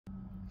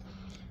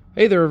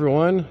Hey there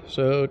everyone.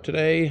 So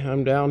today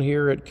I'm down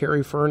here at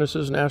Carrie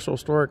Furnaces National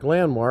Historic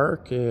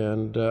Landmark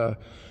and we're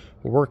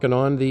working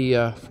on the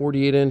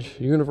 48-inch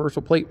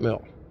universal plate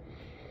mill.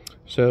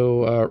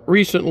 So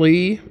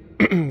recently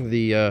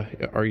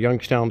our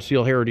Youngstown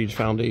Steel Heritage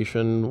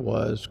Foundation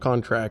was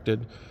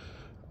contracted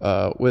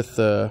with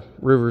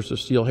Rivers of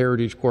Steel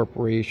Heritage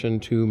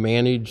Corporation to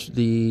manage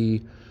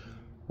the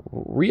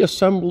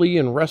reassembly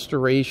and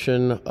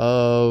restoration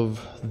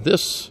of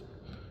this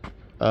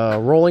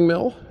rolling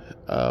mill,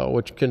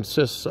 which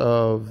consists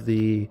of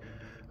the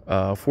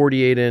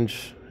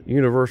 48-inch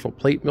universal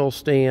plate mill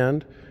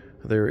stand.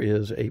 There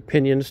is a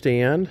pinion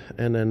stand,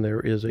 and then there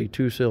is a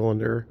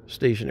two-cylinder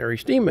stationary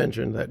steam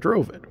engine that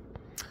drove it.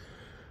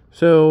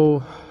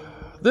 So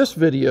this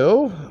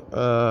video,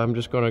 I'm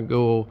just going to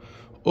go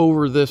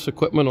over this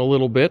equipment a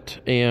little bit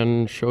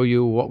and show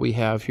you what we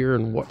have here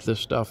and what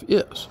this stuff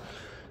is.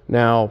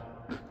 Now,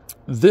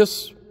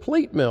 this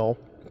plate mill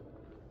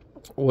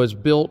was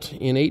built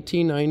in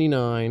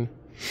 1899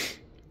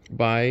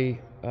 by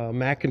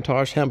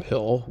McIntosh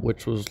Hemphill,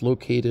 which was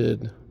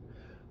located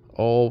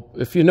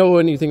if you know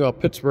anything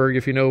about Pittsburgh,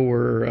 if you know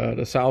where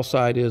the south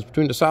side is,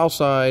 between the south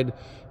side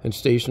and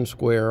Station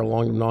Square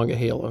along the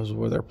Monongahela is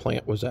where their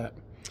plant was at.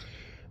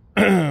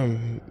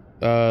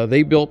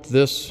 They built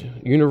this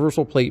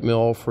universal plate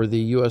mill for the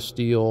US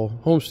Steel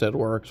Homestead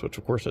Works, which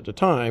of course at the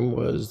time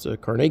was the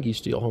Carnegie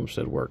Steel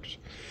Homestead Works.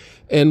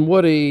 And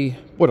what a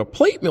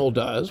plate mill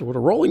does, what a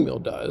rolling mill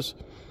does,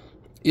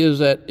 is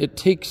that it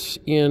takes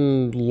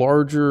in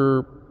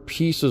larger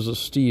pieces of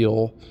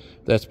steel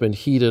that's been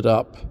heated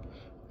up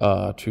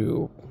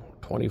to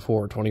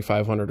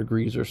 2,500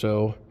 degrees or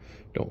so.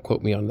 Don't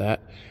quote me on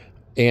that.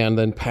 And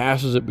then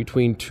passes it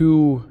between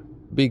two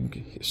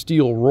big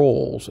steel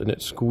rolls, and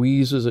it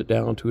squeezes it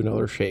down to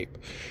another shape.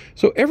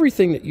 So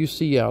everything that you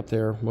see out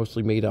there,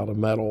 mostly made out of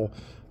metal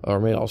or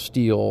made out of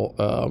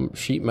steel,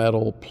 sheet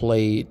metal,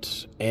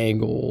 plates,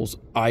 angles,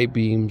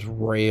 I-beams,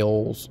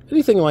 rails,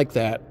 anything like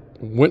that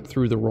went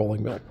through the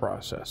rolling mill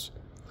process.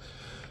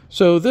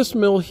 So this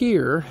mill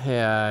here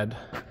had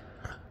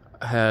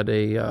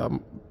a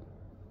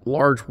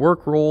large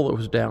work roll that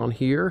was down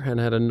here and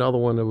had another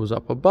one that was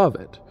up above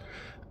it.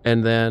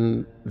 And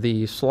then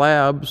the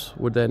slabs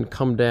would then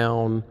come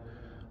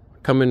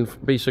in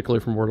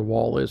basically from where the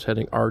wall is,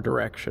 heading our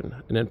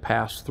direction, and then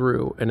pass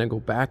through and then go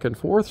back and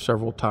forth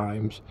several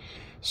times,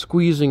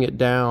 squeezing it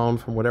down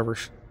from whatever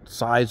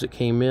size it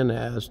came in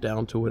as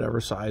down to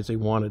whatever size they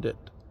wanted it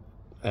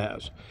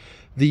as.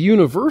 The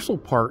universal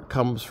part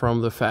comes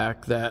from the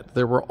fact that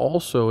there were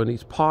also in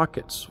these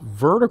pockets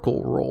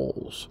vertical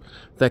rolls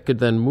that could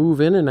then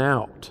move in and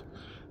out,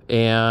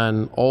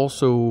 and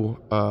also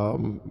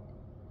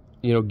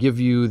give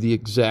you the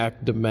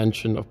exact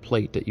dimension of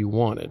plate that you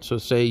wanted. So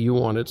say you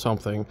wanted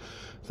something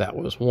that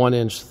was 1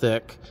 inch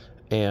thick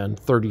and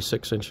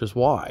 36 inches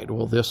wide.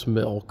 Well, this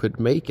mill could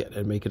make it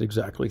and make it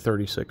exactly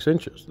 36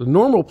 inches. The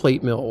normal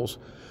plate mills,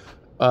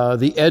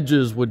 the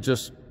edges would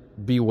just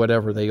be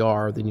whatever they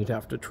are, then you'd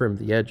have to trim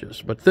the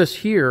edges. But this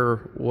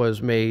here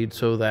was made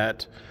so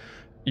that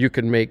you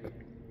can make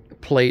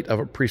plate of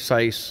a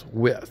precise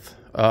width.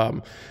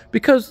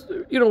 Because,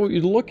 you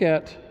look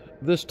at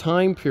this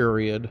time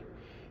period,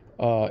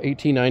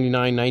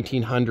 1899,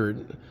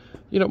 1900,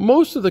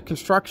 most of the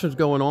constructions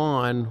going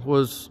on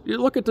was, you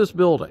look at this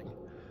building,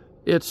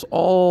 it's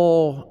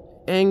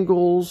all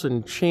angles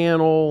and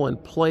channel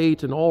and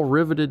plate and all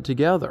riveted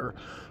together.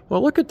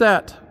 Well, look at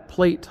that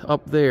plate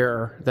up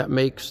there that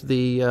makes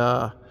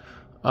the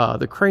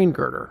crane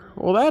girder.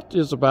 Well, that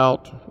is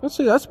about, let's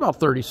say that's about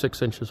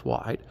 36 inches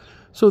wide.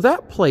 So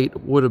that plate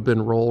would have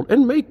been rolled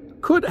and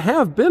could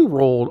have been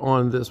rolled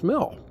on this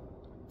mill.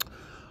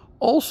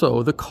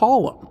 Also, the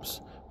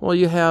columns. Well,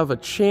 you have a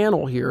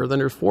channel here, then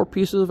there's 4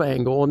 pieces of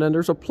angle, and then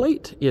there's a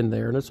plate in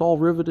there, and it's all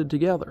riveted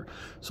together.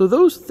 So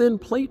those thin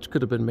plates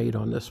could have been made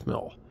on this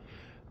mill.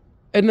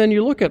 And then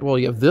you look at, well,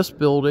 you have this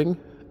building,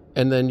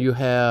 and then you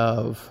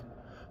have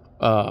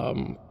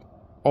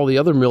all the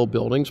other mill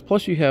buildings,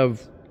 plus you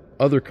have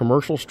other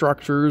commercial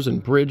structures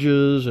and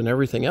bridges and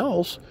everything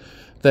else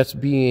that's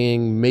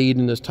being made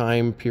in this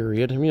time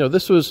period. And,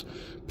 this was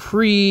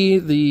pre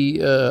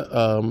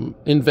the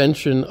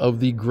invention of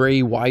the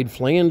gray wide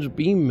flange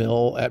beam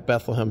mill at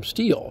Bethlehem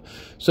Steel.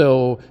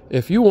 So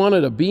if you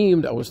wanted a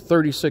beam that was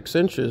 36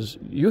 inches,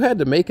 you had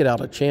to make it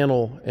out of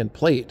channel and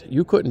plate.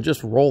 You couldn't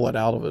just roll it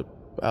out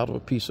of a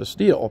piece of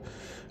steel.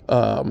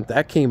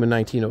 That came in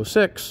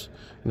 1906,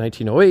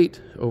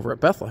 1908 over at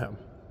Bethlehem.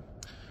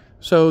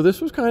 So this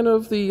was kind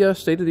of the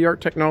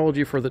state-of-the-art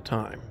technology for the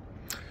time.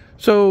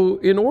 So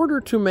in order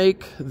to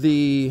make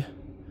the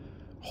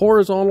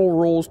horizontal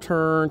rolls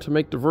turn, to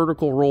make the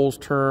vertical rolls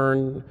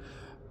turn,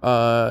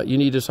 you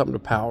needed something to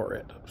power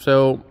it.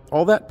 So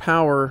all that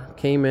power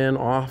came in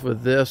off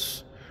of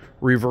this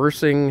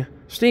reversing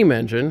steam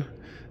engine,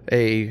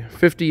 a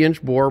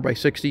 50-inch bore by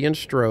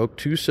 60-inch stroke,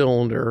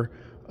 2-cylinder.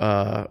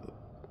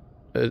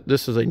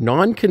 This is a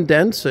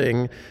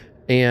non-condensing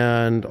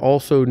and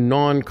also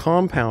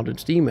non-compounded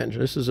steam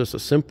engine. This is just a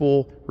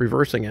simple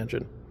reversing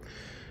engine.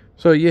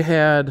 So you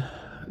had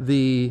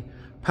the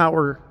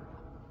power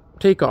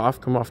takeoff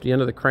come off the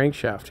end of the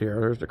crankshaft here.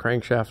 There's the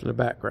crankshaft in the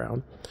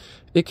background.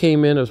 It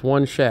came in as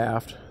one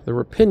shaft. There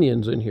were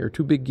pinions in here,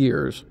 2 big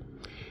gears.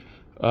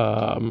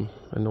 And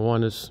the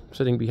one is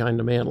sitting behind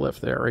the man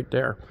lift there, right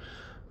there.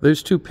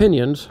 Those 2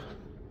 pinions.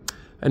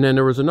 And then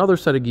there was another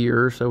set of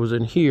gears that was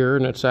in here,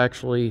 and it's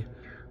actually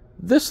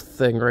this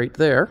thing right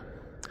there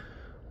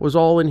was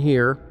all in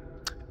here.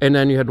 And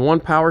then you had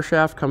 1 power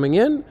shaft coming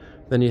in,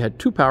 then you had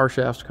 2 power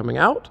shafts coming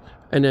out,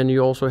 and then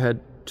you also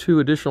had 2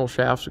 additional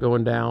shafts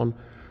going down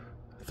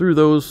through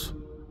those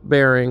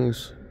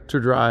bearings to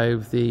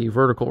drive the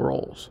vertical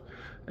rolls.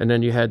 And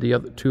then you had the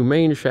other 2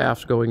 main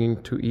shafts going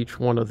into each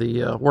one of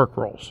the work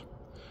rolls.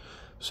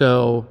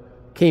 So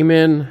came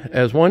in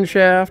as 1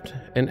 shaft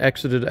and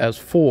exited as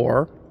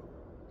 4.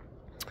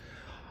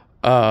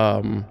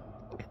 And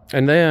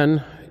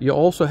then you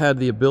also had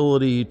the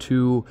ability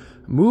to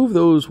move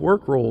those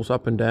work rolls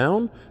up and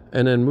down,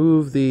 and then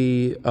move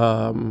the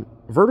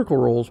vertical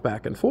rolls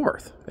back and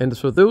forth. And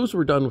so those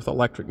were done with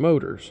electric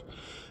motors.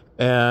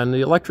 And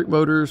the electric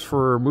motors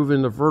for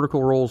moving the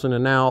vertical rolls in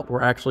and out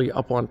were actually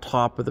up on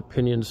top of the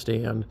pinion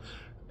stand.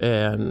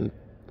 And,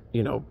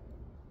 you know,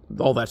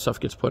 all that stuff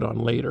gets put on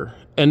later.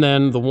 And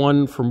then the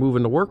one for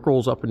moving the work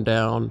rolls up and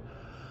down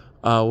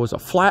was a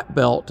flat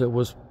belt that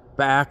was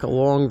back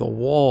along the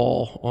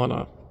wall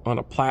on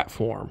a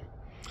platform.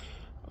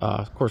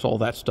 Of course, all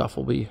that stuff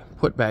will be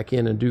put back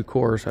in due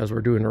course as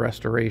we're doing the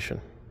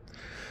restoration.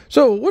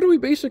 So what do we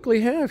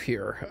basically have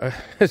here?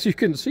 As you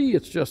can see,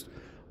 it's just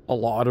a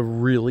lot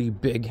of really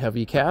big,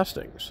 heavy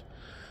castings.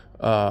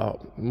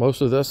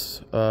 Most of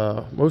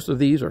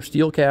these are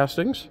steel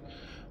castings.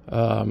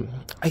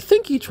 I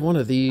think each one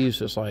of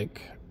these is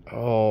like,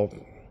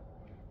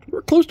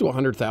 we're close to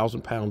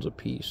 100,000 pounds a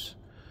piece.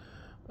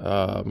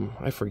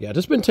 I forget.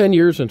 It's been 10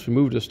 years since we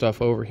moved this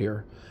stuff over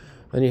here.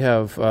 Then you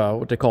have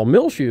what they call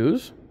mill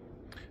shoes.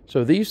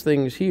 So these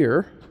things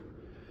here,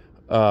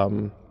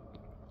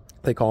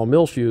 they call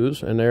mill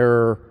shoes, and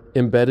they're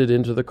embedded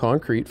into the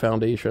concrete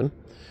foundation.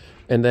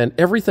 And then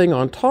everything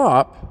on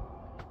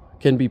top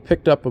can be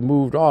picked up and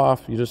moved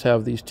off. You just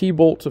have these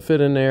T-bolts that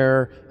fit in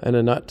there, and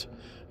a nut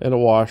and a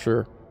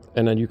washer,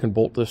 and then you can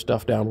bolt this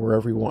stuff down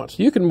wherever you want.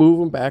 So you can move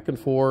them back and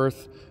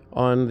forth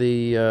on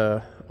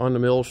the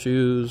mill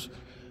shoes.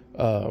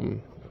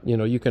 You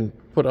know, you can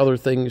put other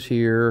things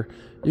here.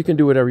 You can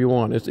do whatever you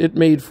want. It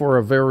made for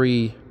a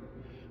very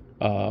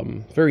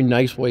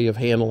nice way of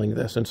handling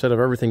this. Instead of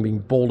everything being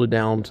bolted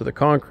down to the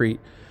concrete,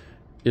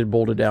 it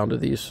bolted down to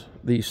these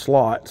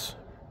slots.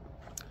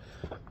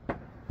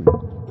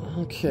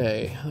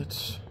 Okay,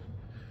 let's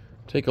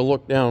take a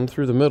look down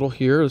through the middle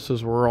here. This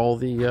is where all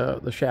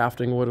the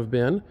shafting would have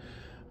been,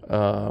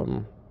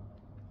 and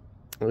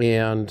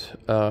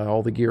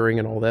all the gearing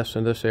and all this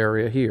in this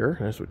area here.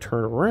 As we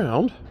turn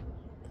around,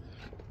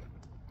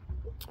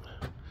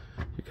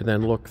 you can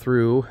then look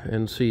through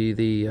and see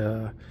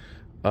the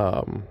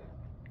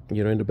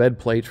you know, into bed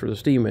plates for the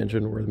steam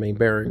engine where the main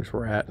bearings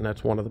were at, and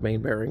that's one of the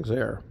main bearings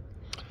there.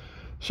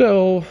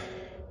 So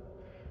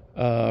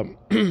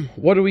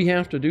what do we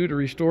have to do to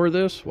restore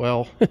this?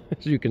 Well,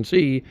 as you can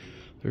see,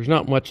 there's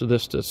not much of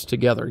this that's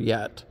together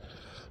yet.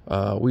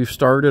 We've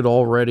started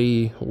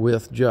already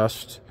with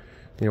just,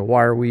 you know,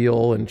 wire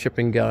wheel and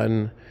chipping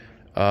gun,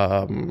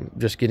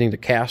 just getting the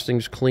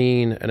castings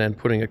clean, and then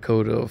putting a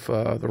coat of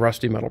the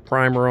rusty metal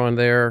primer on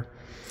there.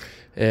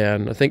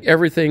 And I think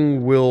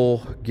everything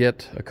will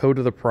get a coat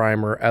of the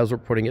primer as we're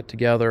putting it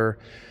together.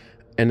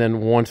 And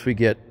then once we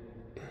get,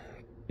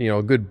 you know,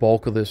 a good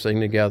bulk of this thing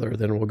together,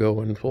 then we'll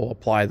go and we'll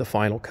apply the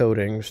final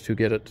coatings to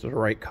get it to the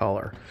right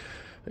color.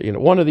 You know,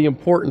 one of the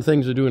important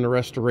things to do in a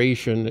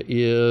restoration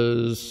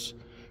is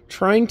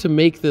trying to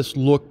make this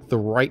look the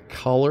right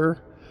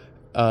color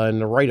and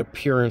the right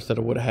appearance that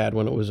it would have had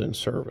when it was in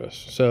service.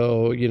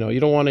 So, you know, you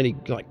don't want any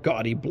like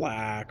gaudy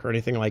black or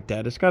anything like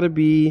that. It's got to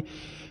be,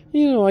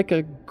 you know, like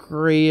a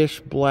grayish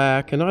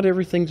black, and not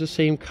everything's the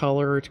same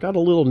color. It's got a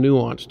little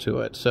nuance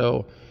to it.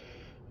 So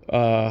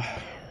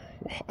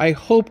I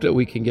hope that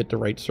we can get the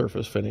right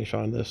surface finish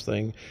on this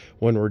thing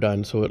when we're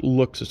done, so it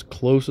looks as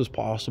close as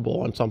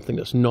possible on something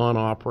that's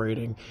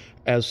non-operating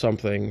as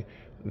something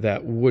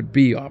that would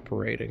be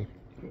operating.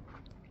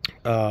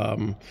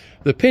 The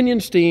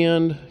pinion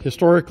stand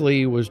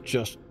historically was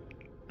just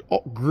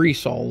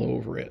grease all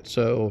over it,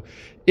 so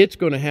it's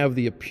going to have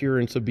the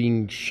appearance of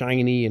being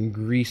shiny and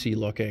greasy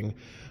looking,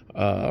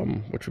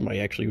 which we might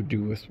actually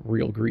do with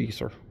real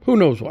grease or who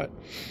knows what.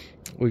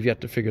 We've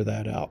yet to figure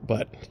that out,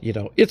 but you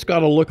know, it's got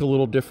to look a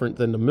little different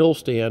than the mill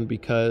stand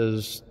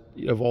because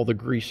of all the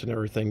grease and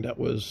everything that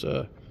was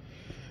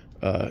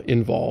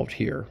involved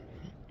here.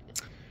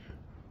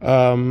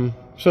 So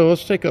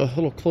let's take a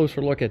little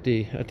closer look at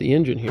the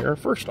engine here.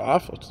 First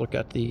off, let's look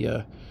at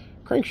the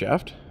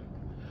crankshaft.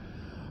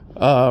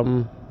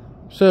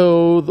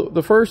 So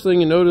the first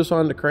thing you notice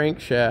on the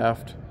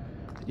crankshaft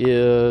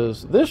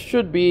is this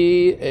should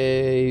be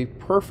a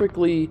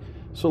perfectly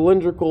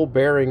cylindrical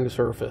bearing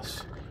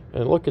surface.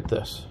 And look at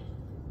this.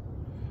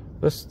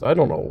 I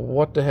don't know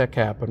what the heck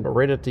happened, but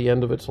right at the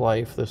end of its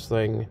life, this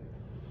thing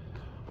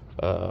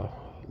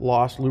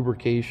lost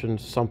lubrication,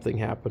 something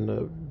happened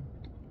to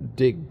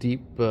dig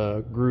deep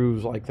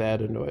grooves like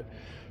that into it,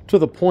 to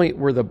the point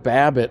where the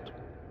babbitt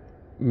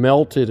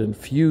melted and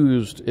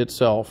fused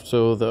itself,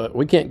 so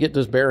we can't get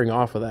this bearing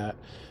off of that.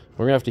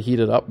 We're gonna have to heat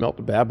it up, melt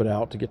the babbitt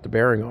out to get the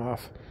bearing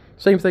off.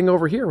 Same thing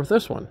over here with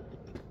this one.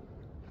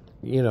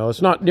 You know,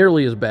 it's not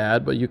nearly as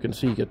bad, but you can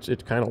see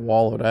it's kind of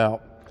wallowed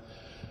out.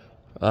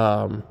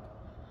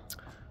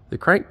 The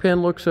crank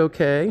pin looks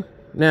okay.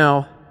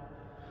 Now,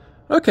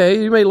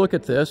 okay, you may look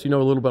at this, you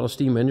know a little about a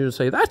steam engine, and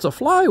say, that's a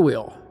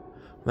flywheel.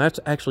 That's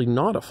actually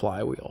not a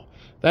flywheel.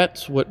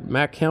 That's what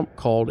Mack Hemp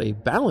called a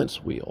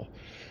balance wheel.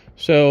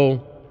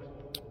 So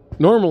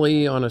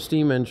normally on a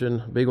steam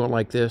engine, a big one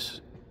like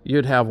this,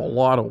 you'd have a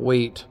lot of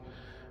weight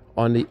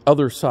on the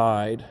other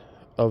side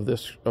of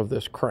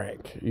this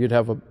crank. You'd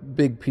have a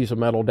big piece of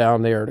metal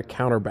down there to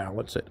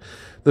counterbalance it.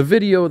 The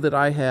video that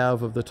I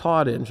have of the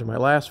Todd engine, my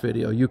last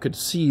video, you could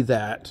see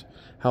that,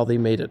 how they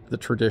made it the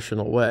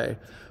traditional way.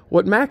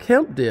 What Mack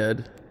Hemp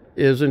did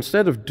is,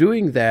 instead of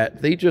doing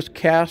that, they just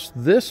cast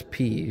this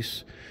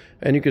piece,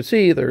 and you can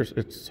see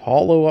it's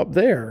hollow up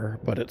there,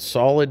 but it's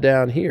solid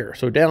down here.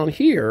 So down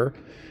here,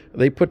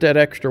 they put that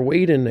extra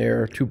weight in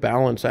there to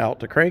balance out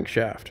the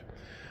crankshaft.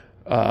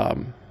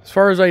 As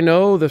far as I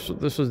know, this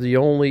is the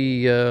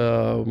only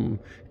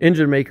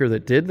engine maker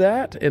that did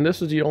that, and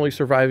this is the only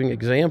surviving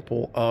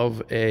example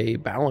of a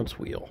balance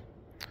wheel.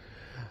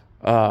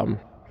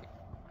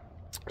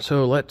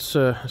 So let's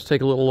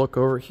take a little look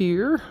over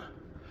here.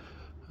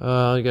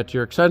 You got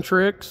your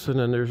eccentrics, and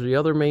then there's the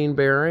other main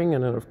bearing,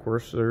 and then of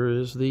course there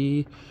is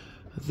the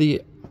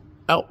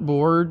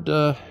outboard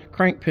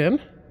crank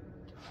pin.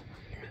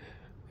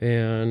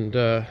 And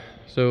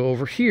so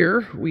over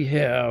here we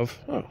have,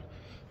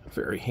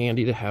 very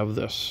handy to have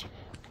this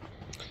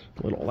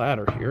little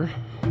ladder here.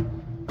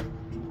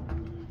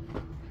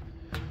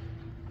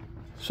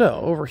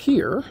 So over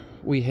here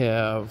we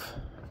have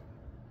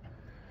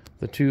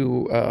the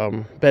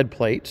two bed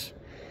plates.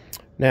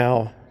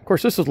 Now, of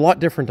course, this is a lot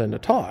different than the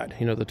Todd.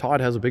 You know, the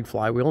Todd has a big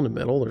flywheel in the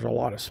middle. There's a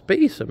lot of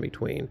space in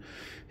between.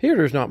 Here,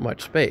 there's not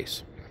much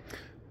space.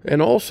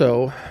 And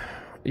also,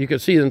 you can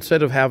see,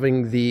 instead of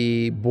having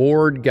the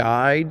board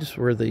guides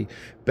where the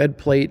bed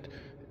plate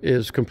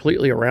is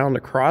completely around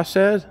the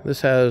crosshead,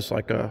 this has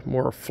like a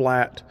more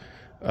flat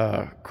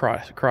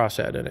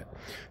crosshead in it.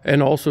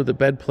 And also the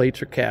bed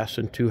plates are cast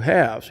in two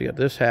halves. You got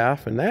this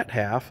half and that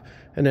half,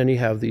 and then you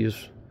have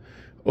these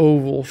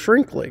oval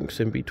shrinklings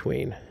in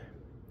between.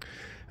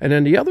 And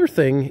then the other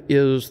thing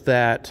is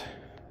that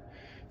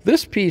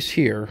this piece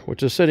here,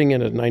 which is sitting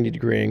in a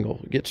 90-degree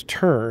angle, gets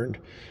turned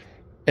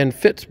and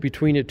fits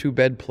between the two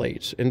bed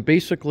plates. And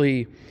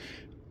basically,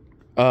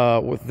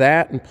 with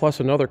that and plus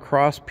another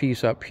cross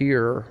piece up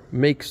here,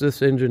 makes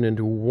this engine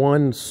into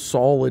one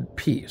solid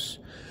piece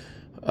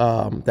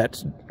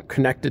that's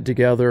connected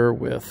together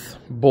with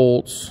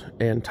bolts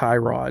and tie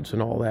rods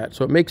and all that.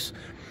 So it makes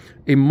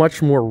a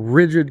much more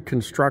rigid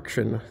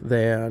construction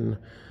than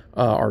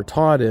our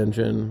Todd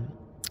engine.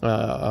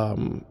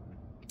 And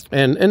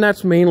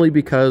that's mainly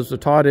because the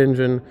Todd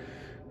engine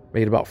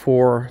made about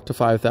 4,000 to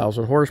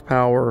 5,000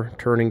 horsepower,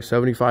 turning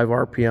 75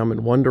 RPM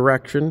in one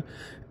direction,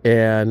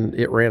 and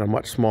it ran a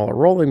much smaller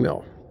rolling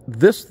mill.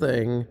 This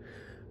thing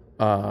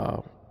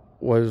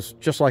was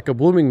just like a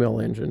blooming mill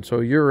engine. So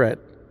you're at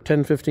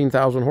 10,000,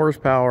 15,000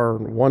 horsepower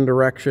in one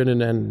direction,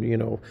 and then, you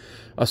know,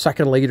 a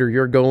second later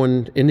you're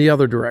going in the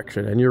other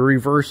direction and you're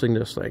reversing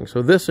this thing.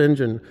 So this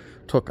engine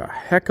took a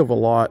heck of a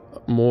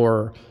lot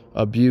more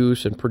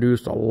abuse and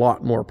produced a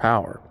lot more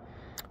power.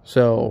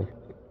 So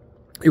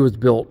it was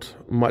built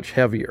much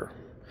heavier.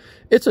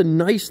 It's a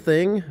nice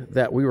thing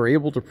that we were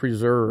able to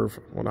preserve,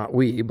 well, not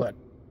we, but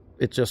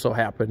it just so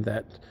happened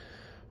that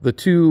the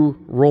two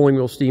rolling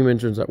mill steam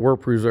engines that were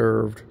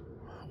preserved,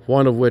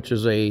 one of which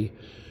is a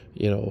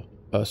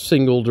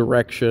single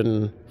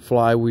direction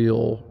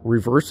flywheel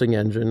reversing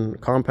engine,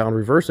 compound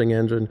reversing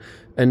engine,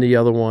 and the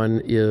other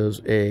one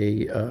is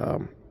a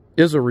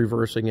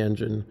reversing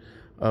engine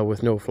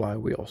with no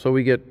flywheel. So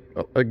we get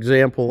an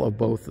example of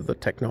both of the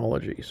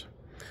technologies.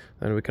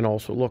 And we can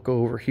also look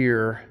over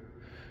here,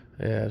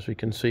 as we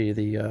can see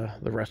the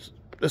rest,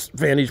 this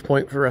vantage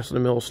point for the rest of the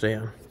mill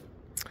stand.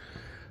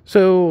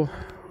 So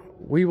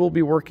we will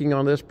be working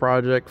on this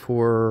project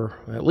for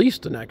at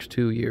least the next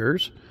 2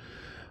 years.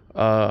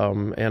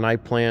 And I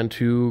plan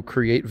to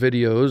create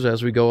videos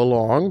as we go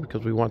along,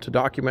 because we want to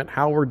document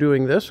how we're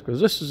doing this, because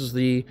this is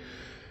the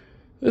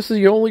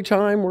only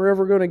time we're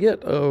ever going to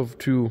get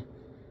to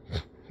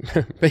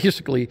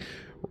basically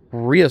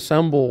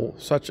reassemble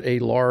such a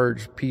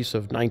large piece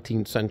of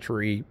 19th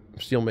century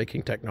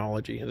steelmaking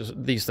technology.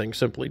 These things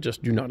simply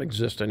just do not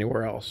exist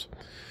anywhere else.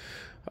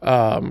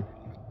 You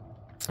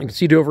can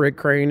see the overhead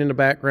crane in the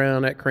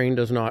background. That crane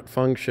does not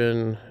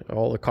function.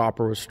 All the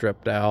copper was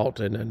stripped out,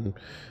 and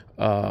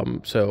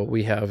then so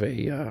we have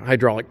a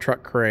hydraulic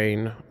truck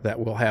crane that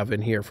we'll have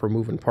in here for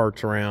moving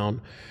parts around,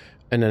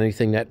 and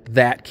anything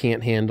that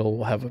can't handle,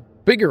 we'll have a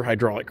bigger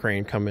hydraulic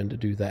crane come in to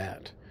do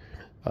that.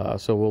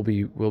 So we'll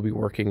be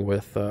working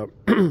with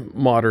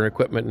modern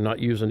equipment and not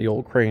using the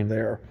old crane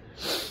there.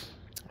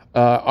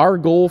 Our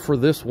goal for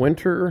this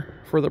winter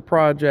for the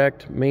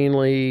project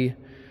mainly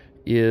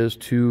is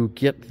to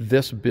get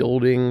this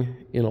building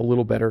in a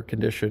little better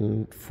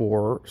condition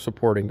for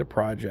supporting the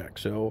project.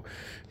 So,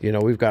 you know,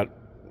 we've got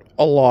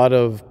a lot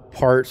of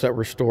parts that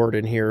were stored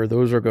in here.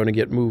 Those are going to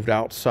get moved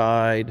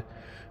outside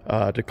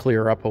to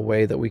clear up a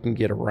way that we can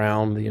get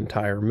around the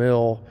entire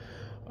mill.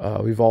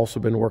 We've also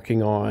been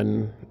working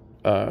on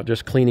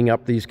just cleaning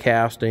up these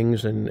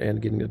castings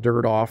and getting the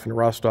dirt off and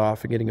rust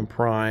off and getting them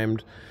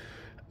primed.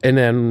 And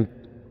then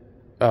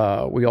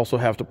we also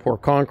have to pour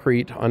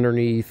concrete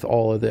underneath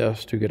all of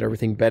this to get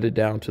everything bedded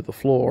down to the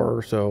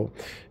floor. So,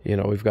 you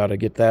know, we've got to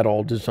get that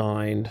all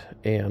designed,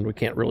 and we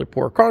can't really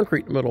pour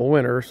concrete in the middle of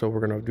winter, so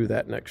we're going to do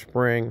that next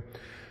spring.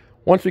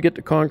 Once we get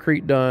the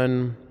concrete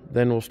done,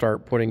 then we'll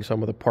start putting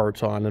some of the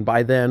parts on, and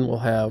by then we'll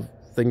have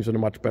things in a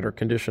much better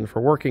condition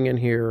for working in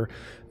here,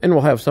 and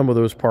we'll have some of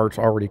those parts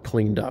already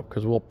cleaned up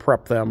because we'll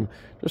prep them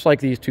just like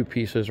these two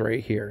pieces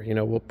right here. You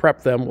know, we'll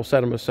prep them, we'll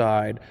set them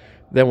aside.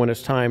 Then when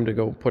it's time to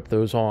go put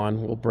those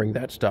on, we'll bring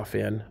that stuff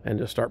in and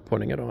just start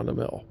putting it on the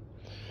mill.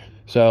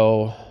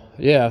 So,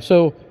 yeah,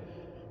 so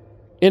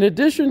in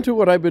addition to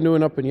what I've been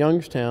doing up in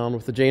Youngstown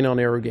with the J&L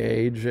narrow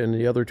gauge and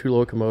the other 2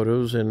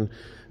 locomotives and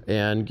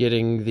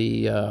getting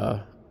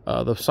the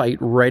site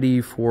ready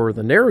for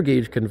the narrow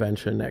gauge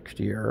convention next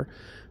year,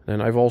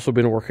 and I've also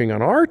been working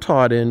on our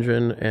Todd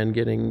engine and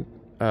getting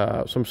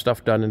some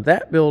stuff done in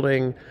that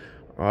building.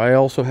 I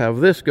also have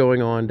this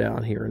going on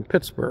down here in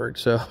Pittsburgh.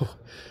 So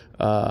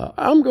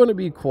I'm going to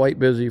be quite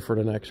busy for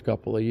the next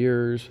couple of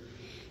years.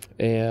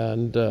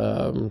 And,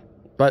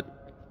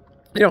 but,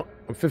 you know,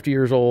 I'm 50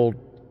 years old.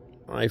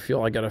 I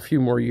feel I got a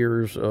few more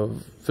years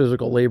of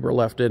physical labor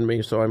left in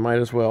me, so I might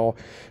as well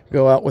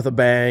go out with a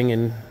bang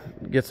and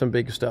get some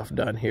big stuff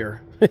done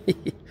here.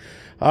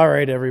 All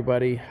right,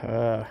 everybody.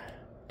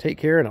 Take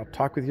care, and I'll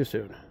talk with you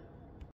soon.